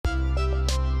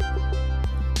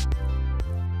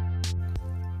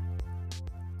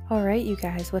All right, you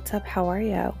guys, what's up? How are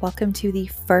you? Welcome to the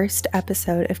first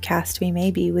episode of Cast Me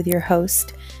Maybe with your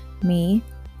host, me,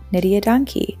 Nydia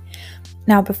Donkey.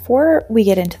 Now, before we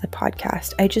get into the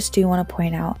podcast, I just do want to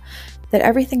point out that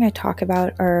everything I talk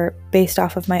about are based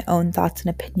off of my own thoughts and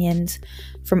opinions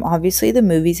from obviously the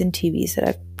movies and TV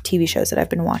shows that I've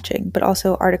been watching, but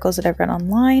also articles that I've read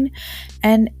online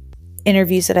and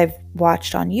interviews that I've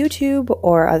watched on YouTube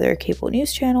or other cable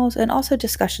news channels, and also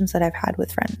discussions that I've had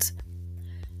with friends.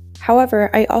 However,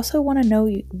 I also want to know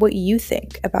what you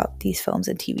think about these films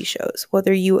and TV shows,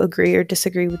 whether you agree or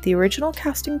disagree with the original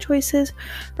casting choices,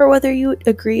 or whether you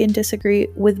agree and disagree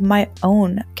with my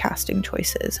own casting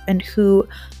choices and who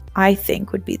I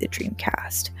think would be the dream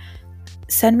cast.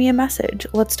 Send me a message.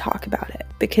 Let's talk about it,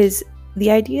 because the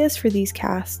ideas for these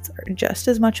casts are just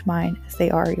as much mine as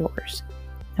they are yours.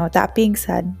 Now, with that being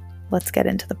said, let's get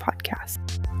into the podcast.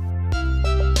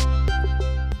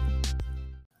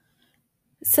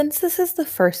 Since this is the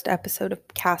first episode of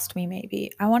Cast Me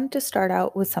Maybe, I wanted to start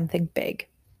out with something big.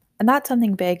 And that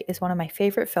something big is one of my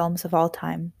favorite films of all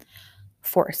time,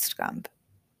 Forrest Gump.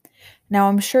 Now,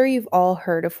 I'm sure you've all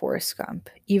heard of Forrest Gump,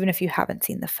 even if you haven't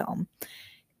seen the film.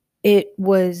 It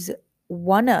was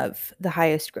one of the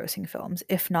highest grossing films,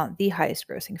 if not the highest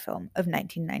grossing film of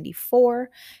 1994.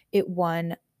 It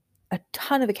won a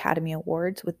ton of Academy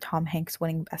Awards, with Tom Hanks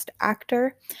winning Best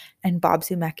Actor and Bob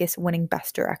Zemeckis winning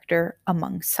Best Director,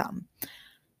 among some.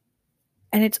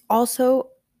 And it's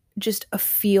also just a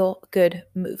feel-good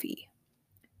movie.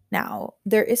 Now,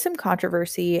 there is some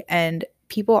controversy, and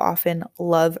people often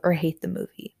love or hate the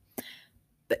movie.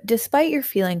 But despite your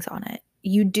feelings on it,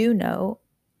 you do know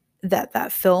that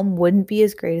that film wouldn't be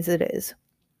as great as it is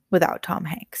without Tom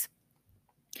Hanks.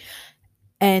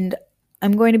 And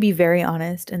I'm going to be very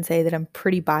honest and say that I'm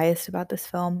pretty biased about this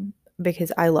film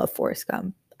because I love Forrest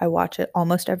Gump. I watch it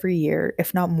almost every year,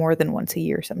 if not more than once a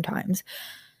year sometimes,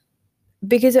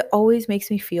 because it always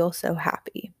makes me feel so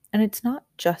happy. And it's not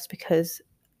just because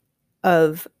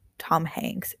of Tom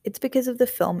Hanks, it's because of the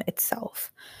film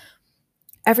itself.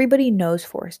 Everybody knows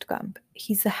Forrest Gump.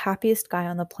 He's the happiest guy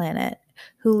on the planet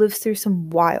who lives through some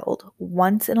wild,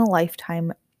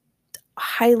 once-in-a-lifetime,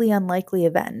 highly unlikely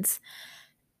events,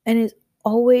 and is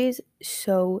always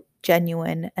so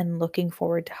genuine and looking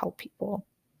forward to help people.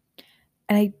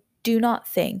 And I do not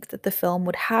think that the film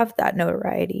would have that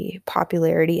notoriety,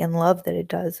 popularity, and love that it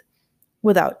does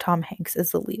without Tom Hanks as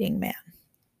the leading man.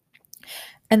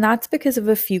 And that's because of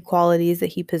a few qualities that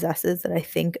he possesses that I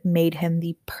think made him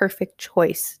the perfect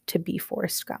choice to be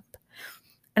Forrest Gump.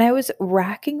 And I was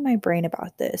racking my brain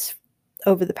about this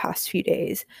over the past few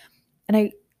days, and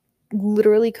I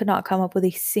literally could not come up with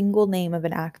a single name of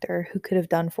an actor who could have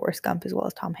done Forrest Gump as well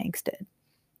as Tom Hanks did.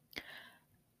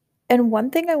 And one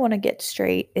thing I want to get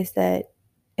straight is that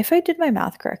if I did my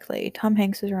math correctly, Tom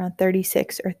Hanks was around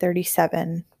 36 or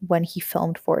 37 when he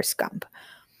filmed Forrest Gump.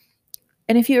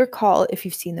 And if you recall, if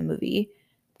you've seen the movie,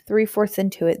 3/4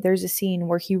 into it, there's a scene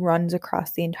where he runs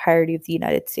across the entirety of the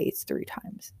United States 3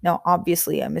 times. Now,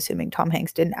 obviously, I'm assuming Tom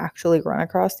Hanks didn't actually run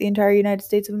across the entire United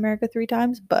States of America 3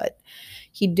 times, but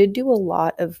he did do a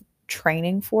lot of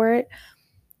training for it.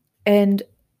 And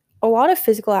a lot of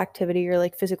physical activity or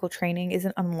like physical training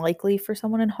isn't unlikely for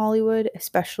someone in Hollywood,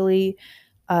 especially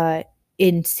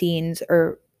in scenes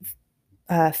or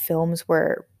films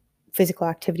where physical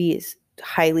activity is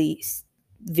highly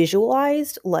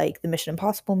visualized, like the Mission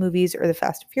Impossible movies or the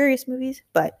Fast and Furious movies.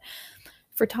 But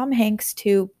for Tom Hanks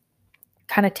to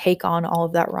kind of take on all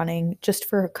of that running just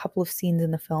for a couple of scenes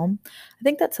in the film, I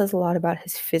think that says a lot about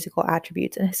his physical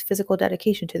attributes and his physical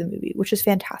dedication to the movie, which is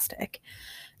fantastic.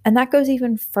 And that goes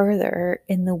even further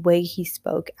in the way he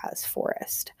spoke as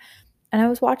Forrest. And I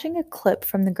was watching a clip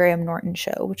from the Graham Norton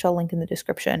show, which I'll link in the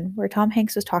description, where Tom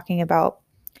Hanks was talking about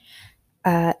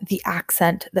the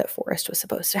accent that Forrest was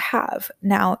supposed to have.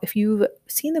 Now, if you've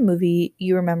seen the movie,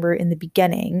 you remember in the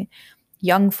beginning,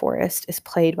 young Forrest is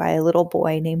played by a little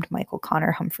boy named Michael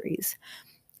Connor Humphreys.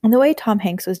 And the way Tom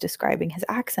Hanks was describing his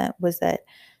accent was that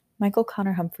Michael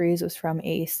Connor Humphreys was from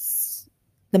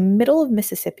the middle of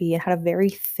Mississippi and had a very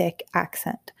thick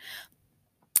accent.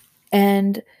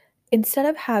 And instead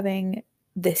of having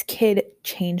this kid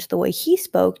change the way he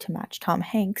spoke to match Tom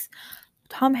Hanks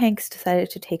decided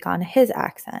to take on his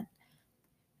accent.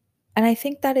 And I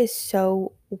think that is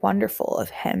so wonderful of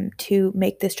him to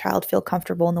make this child feel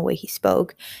comfortable in the way he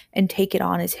spoke and take it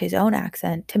on as his own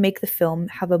accent to make the film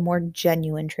have a more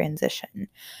genuine transition.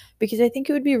 Because I think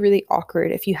it would be really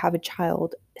awkward if you have a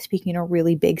child speaking in a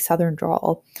really big Southern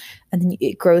drawl and then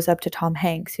it grows up to Tom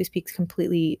Hanks, who speaks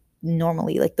completely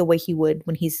normally, like the way he would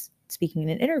when he's speaking in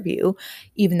an interview,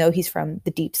 even though he's from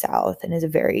the Deep South and is a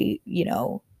very,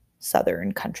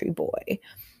 Southern country boy.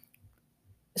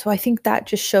 So I think that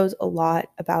just shows a lot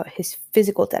about his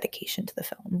physical dedication to the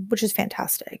film, which is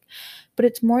fantastic. But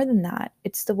it's more than that.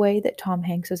 It's the way that Tom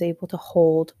Hanks was able to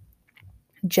hold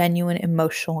genuine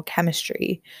emotional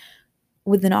chemistry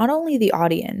with not only the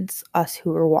audience, us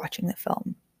who are watching the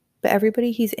film, but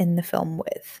everybody he's in the film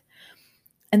with.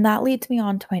 And that leads me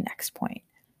on to my next point.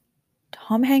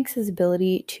 Tom Hanks'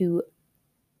 ability to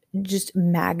just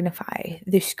magnify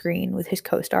the screen with his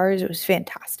co-stars was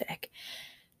fantastic.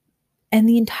 And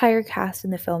the entire cast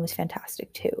in the film is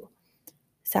fantastic too.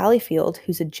 Sally Field,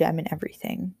 who's a gem in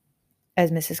everything,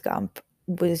 as Mrs. Gump,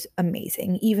 was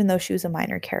amazing, even though she was a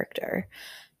minor character.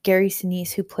 Gary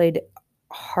Sinise, who played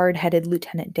hard-headed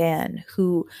Lieutenant Dan,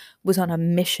 who was on a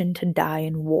mission to die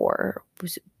in war,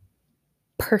 was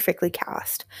perfectly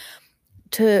cast.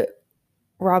 To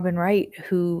Robin Wright,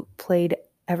 who played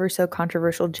ever so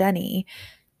controversial Jenny,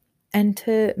 and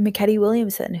to McKetty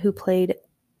Williamson, who played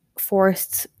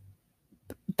Forrest's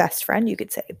best friend, you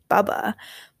could say, Bubba.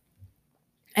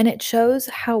 And it shows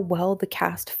how well the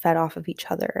cast fed off of each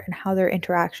other and how their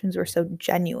interactions were so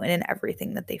genuine in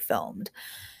everything that they filmed.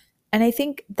 And I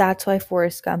think that's why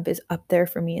Forrest Gump is up there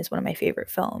for me as one of my favorite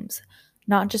films.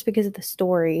 Not just because of the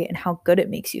story and how good it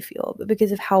makes you feel, but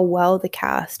because of how well the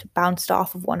cast bounced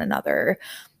off of one another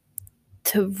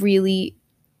to really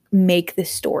make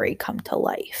this story come to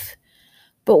life.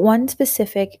 But one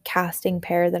specific casting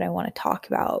pair that I want to talk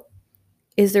about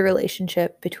is the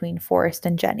relationship between Forrest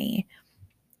and Jenny,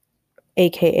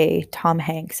 aka Tom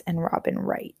Hanks and Robin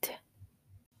Wright.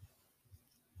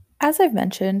 As I've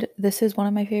mentioned, this is one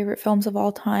of my favorite films of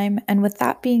all time, and with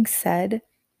that being said,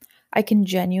 I can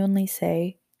genuinely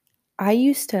say I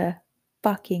used to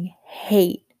fucking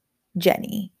hate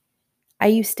Jenny. I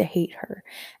used to hate her,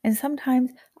 and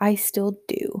sometimes I still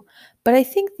do. But I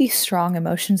think these strong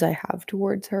emotions I have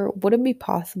towards her wouldn't be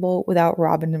possible without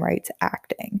Robin Wright's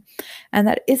acting. And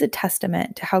that is a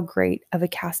testament to how great of a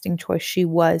casting choice she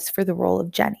was for the role of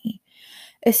Jenny,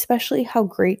 especially how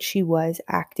great she was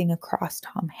acting across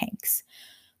Tom Hanks.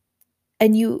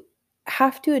 And you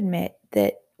have to admit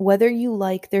that whether you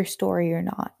like their story or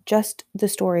not, just the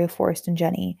story of Forrest and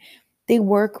Jenny, they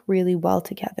work really well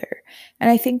together. And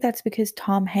I think that's because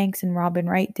Tom Hanks and Robin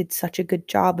Wright did such a good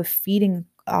job of feeding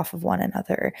off of one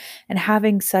another and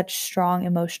having such strong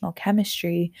emotional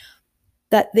chemistry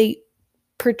that they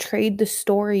portrayed the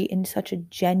story in such a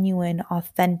genuine,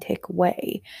 authentic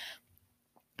way.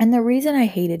 And the reason I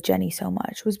hated Jenny so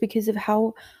much was because of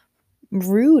how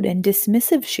rude and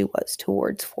dismissive she was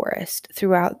towards Forrest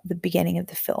throughout the beginning of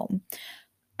the film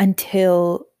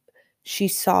until she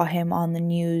saw him on the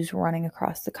news running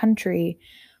across the country.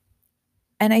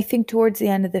 And I think towards the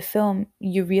end of the film,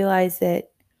 you realize that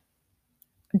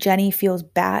Jenny feels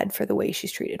bad for the way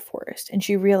she's treated Forrest. And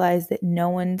she realized that no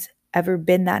one's ever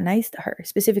been that nice to her,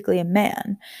 specifically a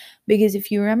man. Because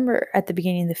if you remember at the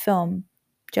beginning of the film,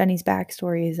 Jenny's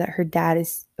backstory is that her dad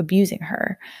is abusing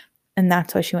her. And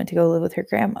that's why she went to go live with her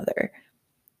grandmother.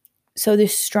 So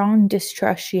this strong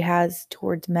distrust she has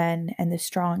towards men and the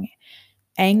strong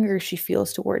anger she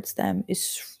feels towards them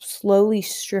is slowly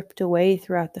stripped away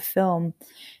throughout the film.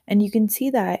 And you can see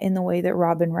that in the way that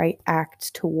Robin Wright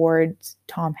acts towards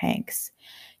Tom Hanks.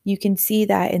 You can see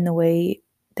that in the way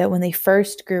that when they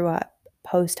first grew up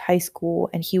post high school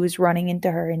and he was running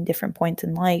into her in different points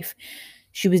in life,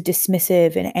 she was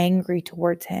dismissive and angry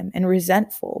towards him and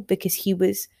resentful because he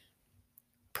was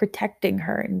protecting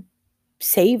her and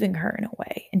saving her in a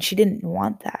way, and she didn't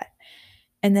want that.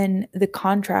 And then the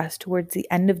contrast towards the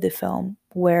end of the film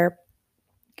where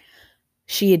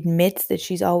she admits that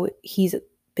he's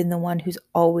been the one who's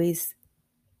always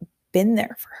been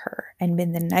there for her and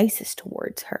been the nicest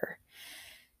towards her.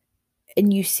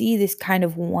 And you see this kind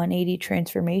of 180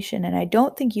 transformation, and I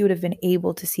don't think you would have been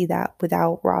able to see that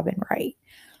without Robin Wright.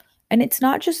 And it's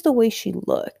not just the way she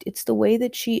looked, it's the way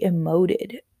that she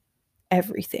emoted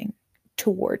everything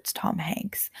towards Tom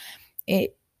Hanks.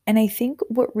 And I think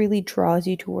what really draws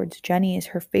you towards Jenny is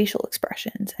her facial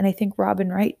expressions. And I think Robin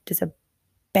Wright does a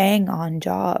bang on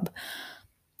job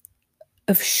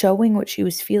of showing what she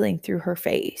was feeling through her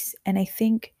face. And I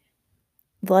think,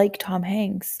 like Tom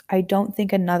Hanks, I don't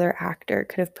think another actor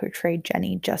could have portrayed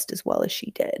Jenny just as well as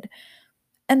she did.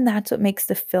 And that's what makes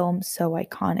the film so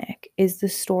iconic, is the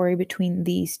story between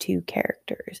these two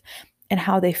characters and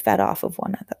how they fed off of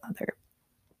one another.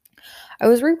 I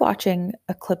was rewatching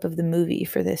a clip of the movie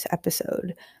for this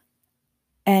episode,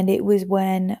 and it was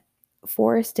when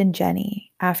Forrest and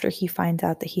Jenny, after he finds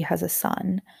out that he has a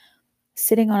son,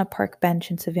 sitting on a park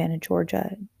bench in Savannah,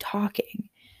 Georgia, talking.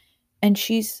 And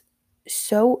she's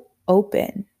so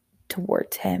open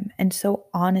towards him and so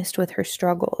honest with her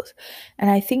struggles. And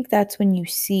I think that's when you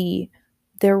see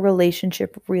their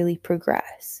relationship really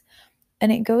progress.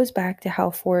 And it goes back to how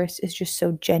Forrest is just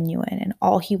so genuine and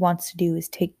all he wants to do is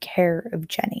take care of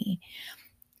Jenny.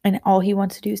 And all he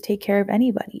wants to do is take care of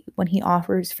anybody when he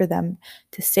offers for them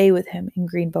to stay with him in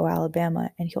Greenbow, Alabama,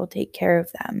 and he'll take care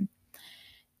of them.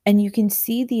 And you can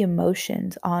see the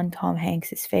emotions on Tom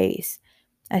Hanks's face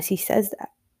as he says that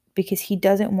because he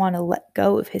doesn't want to let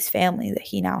go of his family that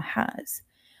he now has.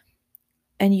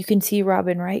 And you can see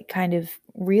Robin Wright kind of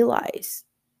realize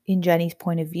in Jenny's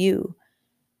point of view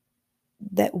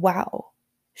that, wow,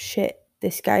 shit,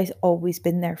 this guy's always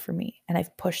been there for me and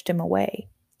I've pushed him away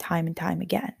time and time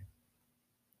again.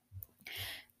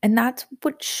 And that's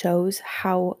what shows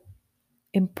how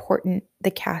important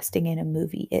the casting in a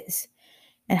movie is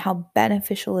and how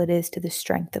beneficial it is to the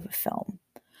strength of a film.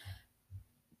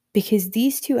 Because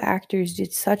these two actors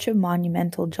did such a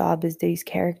monumental job as these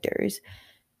characters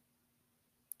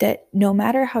that no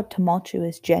matter how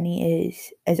tumultuous Jenny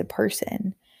is as a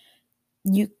person,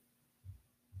 you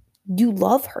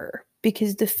love her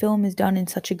because the film is done in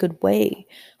such a good way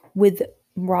with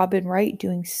Robin Wright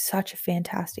doing such a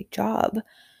fantastic job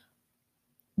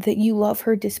that you love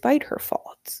her despite her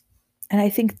faults. And I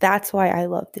think that's why I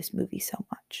love this movie so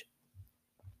much.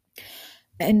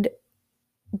 And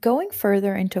going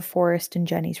further into Forrest and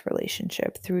Jenny's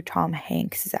relationship through Tom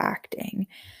Hanks' acting,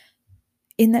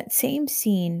 in that same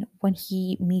scene when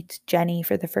he meets Jenny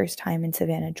for the first time in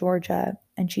Savannah, Georgia,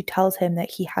 and she tells him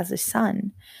that he has a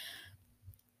son,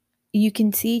 you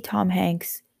can see Tom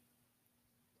Hanks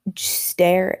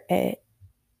stare at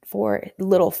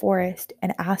little Forrest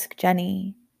and ask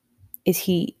Jenny, is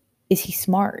he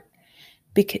smart?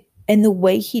 And the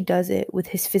way he does it with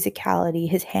his physicality,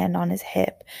 his hand on his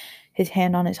hip, his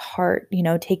hand on his heart,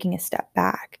 taking a step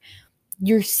back,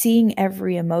 you're seeing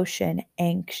every emotion,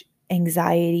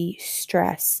 anxiety,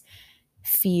 stress,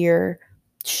 fear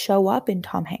show up in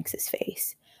Tom Hanks's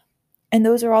face. And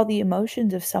those are all the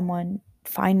emotions of someone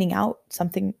finding out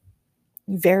something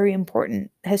very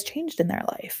important has changed in their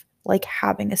life, like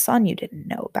having a son you didn't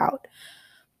know about.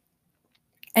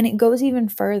 And it goes even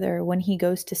further when he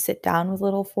goes to sit down with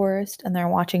little Forrest and they're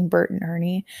watching Bert and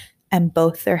Ernie and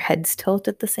both their heads tilt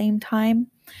at the same time.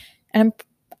 And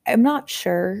I'm not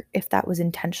sure if that was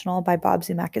intentional by Bob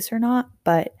Zemeckis or not,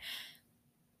 but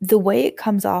the way it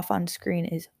comes off on screen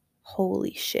is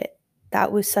holy shit.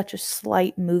 That was such a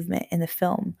slight movement in the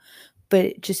film, but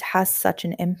it just has such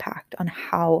an impact on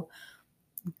how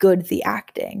good the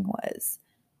acting was.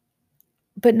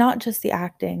 But not just the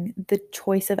acting, the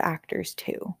choice of actors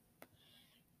too.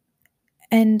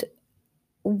 And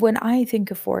when I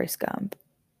think of Forrest Gump,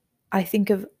 I think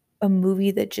of a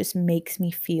movie that just makes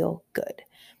me feel good.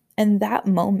 And that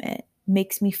moment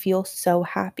makes me feel so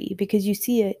happy because you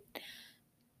see it,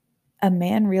 a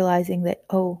man realizing that,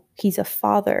 oh, he's a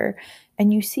father,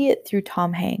 and you see it through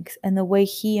Tom Hanks and the way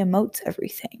he emotes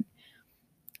everything.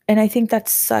 And I think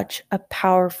that's such a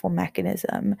powerful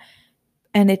mechanism.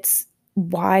 And it's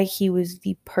why he was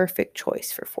the perfect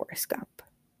choice for Forrest Gump.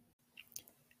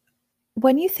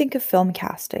 When you think of film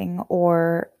casting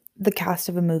or the cast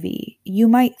of a movie, you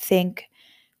might think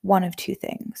one of two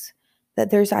things: that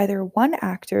there's either one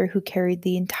actor who carried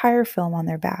the entire film on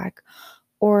their back,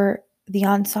 or the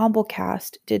ensemble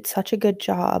cast did such a good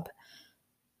job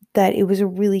that it was a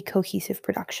really cohesive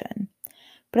production.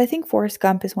 But I think Forrest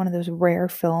Gump is one of those rare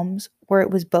films where it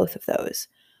was both of those.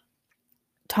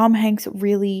 Tom Hanks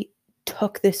really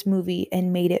took this movie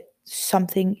and made it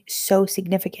something so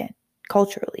significant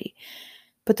culturally.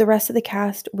 But the rest of the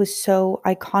cast was so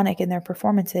iconic in their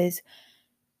performances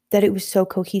that it was so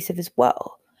cohesive as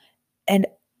well. And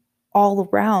all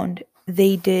around,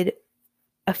 they did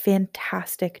a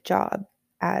fantastic job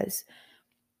as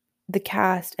the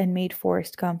cast and made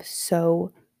Forrest Gump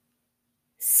so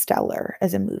stellar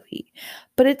as a movie.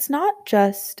 But it's not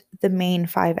just the main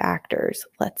five actors,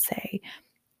 let's say.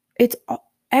 It's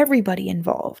everybody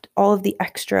involved, all of the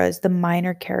extras, the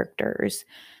minor characters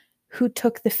who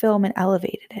took the film and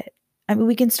elevated it. I mean,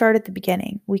 we can start at the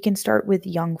beginning. We can start with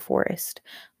young Forrest,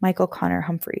 Michael Connor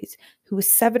Humphreys, who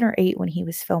was 7 or 8 when he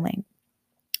was filming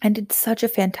and did such a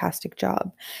fantastic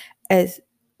job as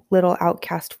little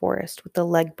outcast Forrest with the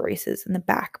leg braces and the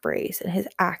back brace and his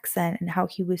accent and how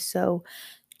he was so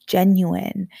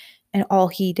genuine. And all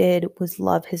he did was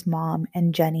love his mom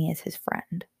and Jenny as his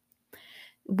friend.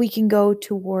 We can go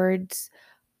towards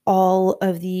all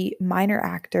of the minor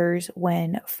actors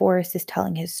when Forrest is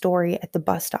telling his story at the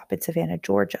bus stop in Savannah,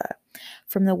 Georgia,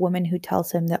 from the woman who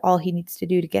tells him that all he needs to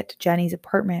do to get to Jenny's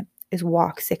apartment is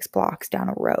walk 6 blocks down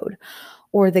a road,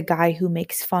 or the guy who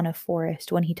makes fun of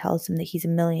Forrest when he tells him that he's a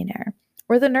millionaire,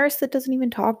 or the nurse that doesn't even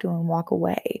talk to him and walk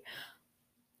away.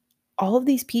 All of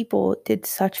these people did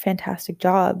such fantastic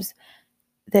jobs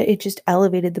that it just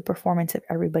elevated the performance of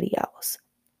everybody else,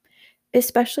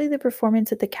 especially the performance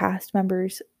that the cast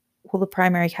members, well, the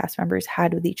primary cast members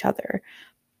had with each other.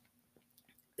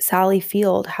 Sally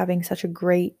Field having such a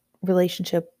great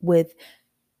relationship with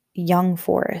young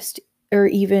Forrest, or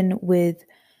even with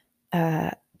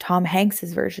Tom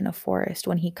Hanks's version of Forrest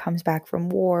when he comes back from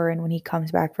war and when he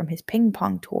comes back from his ping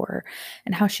pong tour,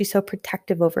 and how she's so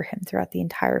protective over him throughout the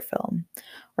entire film,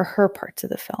 or her parts of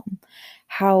the film.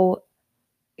 How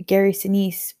Gary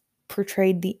Sinise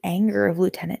portrayed the anger of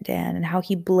Lieutenant Dan and how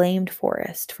he blamed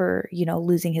Forrest for,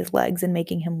 losing his legs and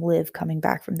making him live coming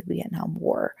back from the Vietnam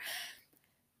War,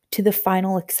 to the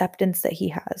final acceptance that he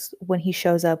has when he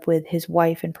shows up with his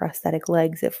wife and prosthetic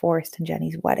legs at Forrest and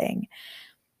Jenny's wedding,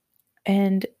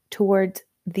 and towards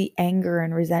the anger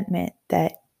and resentment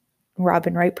that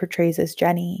Robin Wright portrays as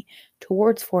Jenny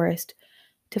towards Forrest,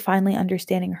 to finally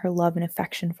understanding her love and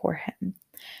affection for him,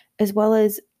 as well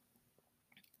as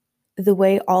the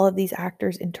way all of these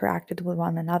actors interacted with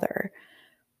one another.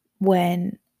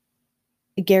 When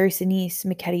Gary Sinise,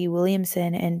 McKetty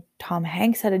Williamson, and Tom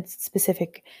Hanks had a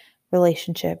specific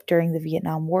relationship during the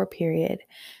Vietnam War period,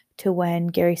 to when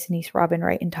Gary Sinise, Robin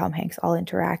Wright, and Tom Hanks all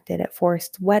interacted at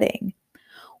Forrest's wedding,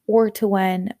 or to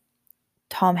when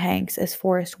Tom Hanks, as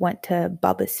Forrest, went to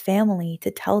Bubba's family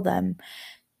to tell them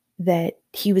that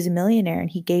he was a millionaire and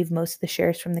he gave most of the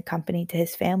shares from the company to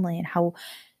his family, and how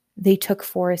they took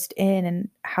Forrest in and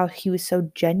how he was so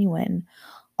genuine.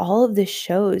 All of this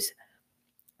shows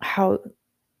how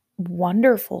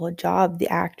wonderful a job the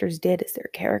actors did as their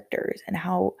characters, and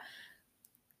how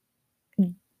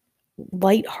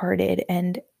lighthearted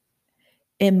and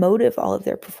emotive all of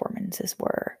their performances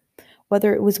were,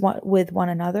 whether it was with one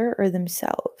another or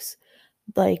themselves.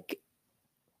 Like,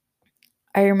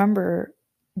 I remember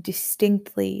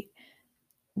distinctly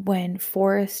when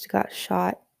Forrest got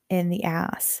shot in the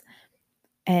ass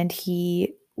and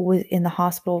he was in the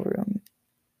hospital room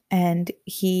and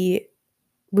he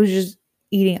was just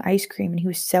eating ice cream and he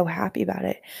was so happy about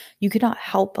it. You could not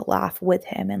help but laugh with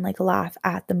him and laugh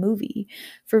at the movie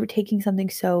for taking something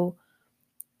so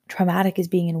traumatic as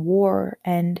being in war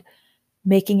and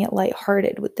making it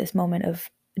lighthearted with this moment of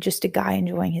just a guy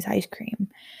enjoying his ice cream,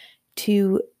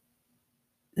 to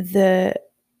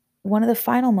one of the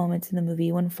final moments in the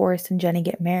movie when Forrest and Jenny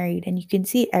get married, and you can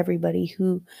see everybody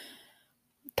who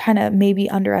kind of maybe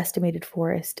underestimated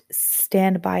Forrest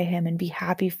stand by him and be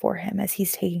happy for him as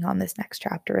he's taking on this next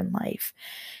chapter in life.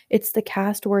 It's the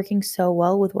cast working so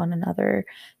well with one another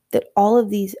that all of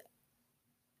these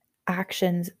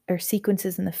actions or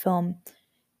sequences in the film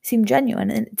seem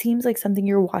genuine, and it seems like something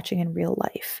you're watching in real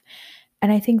life.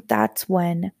 And I think that's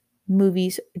when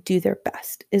movies do their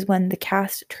best, is when the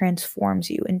cast transforms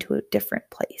you into a different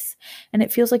place and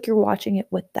it feels like you're watching it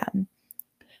with them.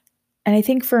 And I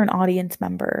think for an audience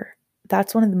member,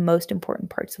 that's one of the most important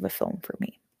parts of a film for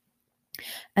me.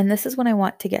 And this is when I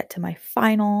want to get to my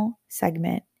final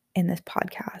segment in this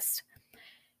podcast,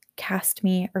 Cast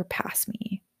Me or Pass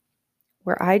Me,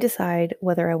 where I decide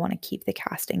whether I want to keep the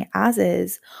casting as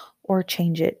is or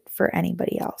change it for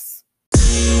anybody else.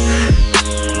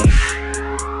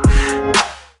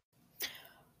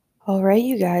 All right,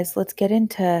 you guys, let's get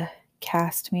into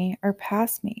Cast Me or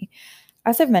Pass Me.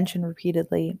 As I've mentioned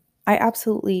repeatedly, I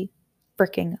absolutely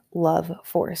freaking love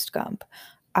Forrest Gump.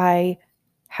 I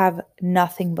have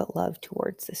nothing but love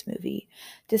towards this movie.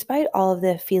 Despite all of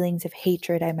the feelings of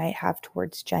hatred I might have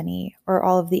towards Jenny, or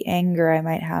all of the anger I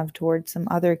might have towards some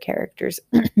other characters,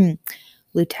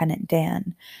 Lieutenant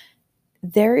Dan,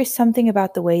 there is something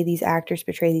about the way these actors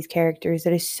portray these characters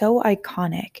that is so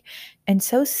iconic and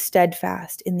so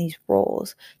steadfast in these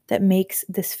roles that makes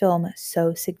this film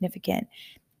so significant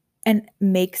and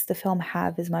makes the film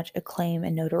have as much acclaim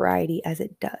and notoriety as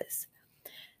it does.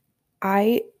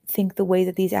 I think the way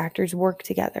that these actors work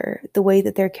together, the way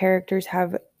that their characters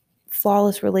have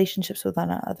flawless relationships with one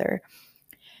another,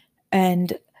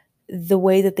 and the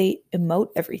way that they emote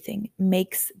everything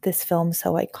makes this film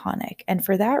so iconic. And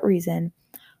for that reason,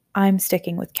 I'm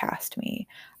sticking with Cast Me.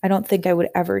 I don't think I would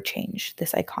ever change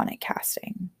this iconic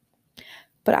casting.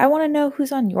 But I want to know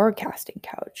who's on your casting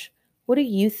couch. What do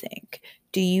you think?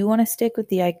 Do you want to stick with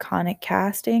the iconic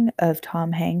casting of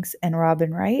Tom Hanks and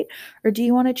Robin Wright, or do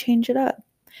you want to change it up?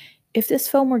 If this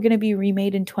film were going to be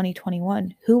remade in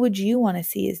 2021, who would you want to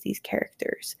see as these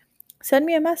characters? Send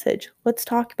me a message. Let's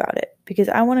talk about it, because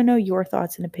I want to know your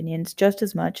thoughts and opinions just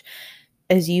as much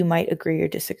as you might agree or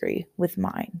disagree with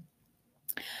mine.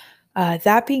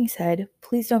 That being said,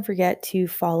 please don't forget to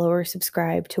follow or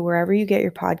subscribe to wherever you get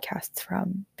your podcasts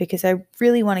from, because I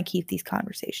really want to keep these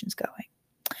conversations going.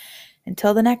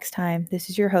 Until the next time, this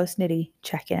is your host, Nidhi,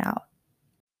 checking out.